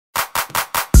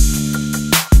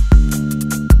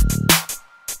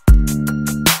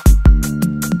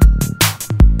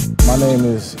name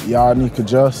is Yadni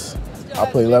Kajus. I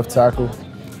play left tackle.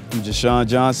 I'm Jashawn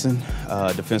Johnson,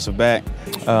 defensive back.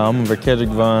 I'm Kedrick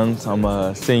Vons. I'm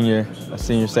a senior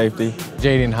safety.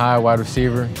 Jaden High, wide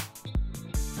receiver.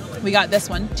 We got this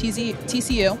one,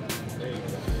 TCU.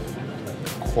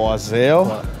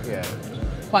 Quazel.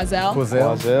 Quazel.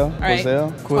 Quazel. All right.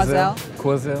 Quazel.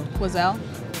 Quazel.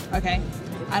 Okay.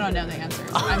 I don't know the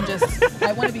answers.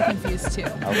 I want to be confused too.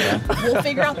 Okay. We'll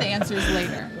figure out the answers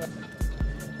later.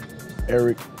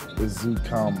 Eric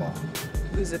Izukama.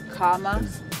 Uzukama.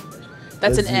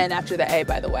 That's an N after the A,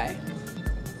 by the way.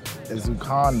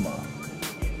 Izukanma.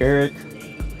 Eric.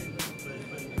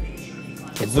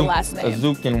 It's the last name.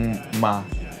 Azukanma.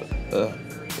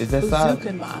 Is that silent?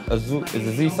 Uzukanma. Is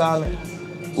the Z silent?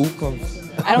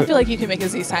 I don't feel like you can make a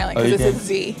Z silent because it's a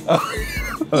Z.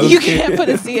 Okay. You can't put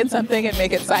a Z in something and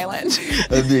make it silent.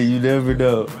 You never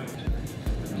know.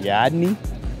 Yadni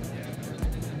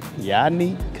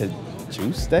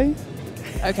Kajuste?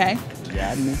 Okay.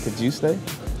 Yadni Kajuste?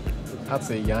 I'd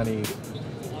say Yanni.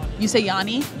 You say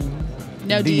Yanni?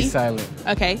 No D D? silent.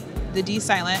 Okay. The D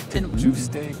silent.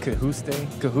 Kajuste, Kahuste,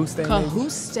 maybe?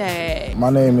 Kahuste. My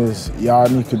name is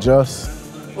Yadni Kajus.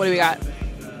 What do we got?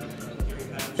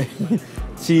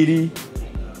 Chidi.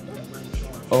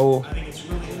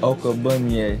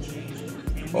 Okabunye.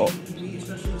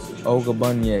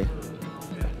 Okabunye.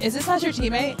 Is this not your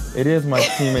teammate? It is my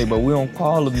teammate, but we don't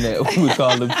call him that. We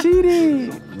call him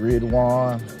Chidi.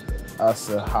 Ridwan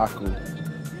Asahaku.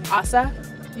 Asa,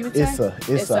 you would say?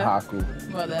 Issa Haku.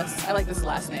 Well, I like this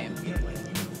last name.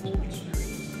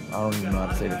 I don't even know how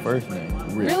to say the first name.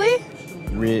 Really?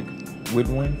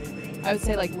 Widwin? I would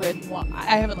say like Rid. Well,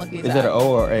 I haven't looked these up. Is that an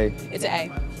O or A? It's an A.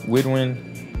 Widwin.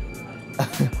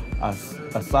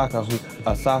 Asahaku.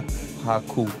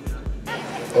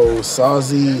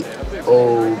 Osazi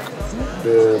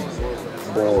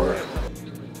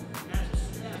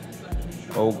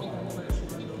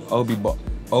Ogbebor.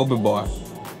 Obibar.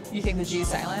 You think the G is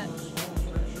silent?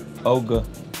 Oga.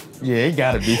 Yeah, it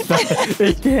gotta be silent.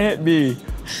 It can't be.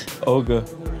 Oga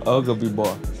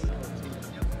Bibar.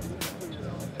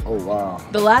 Oh wow.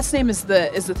 The last name is the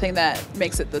thing that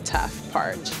makes it the tough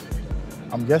part.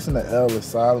 I'm guessing the L is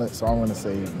silent, so I'm gonna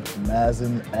say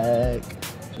Mazin Ag.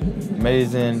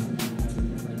 Amazing.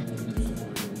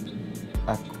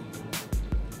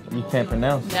 You can't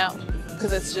pronounce it. No,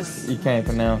 because it's just. You can't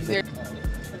pronounce it.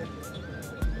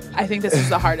 I think this is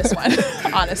the hardest one,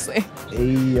 honestly.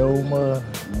 Ayoma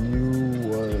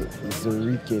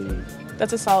Zurike.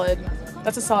 That's a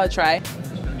solid try.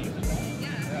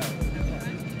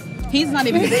 He's not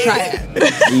even gonna try it.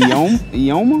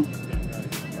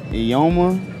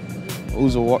 Ioma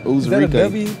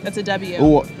Uzurike. That's a W.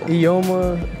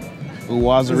 Ioma.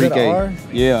 Uwazurike. Is that an R?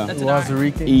 Yeah. That's an R.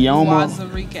 Uwazurike.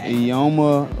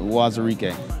 Ioma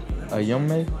Uwazurike.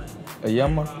 Ayoma.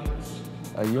 Ayoma.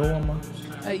 Ioma.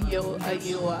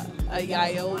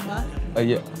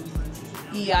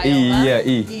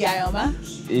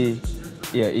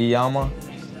 Iyama.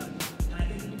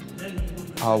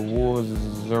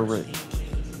 Awuzurik.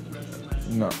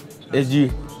 No, it's you.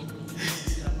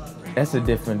 That's a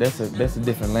different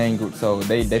language. So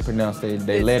they pronounce their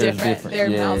letters different. Their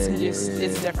mouths it's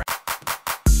different.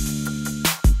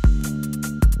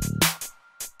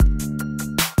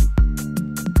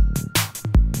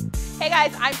 Hey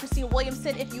guys, I'm Christine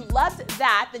Williamson. If you loved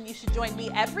that, then you should join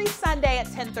me every Sunday at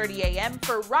 10:30 a.m.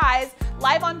 for Rise,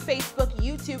 live on Facebook,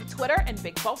 YouTube, Twitter, and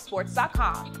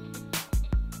Big12Sports.com.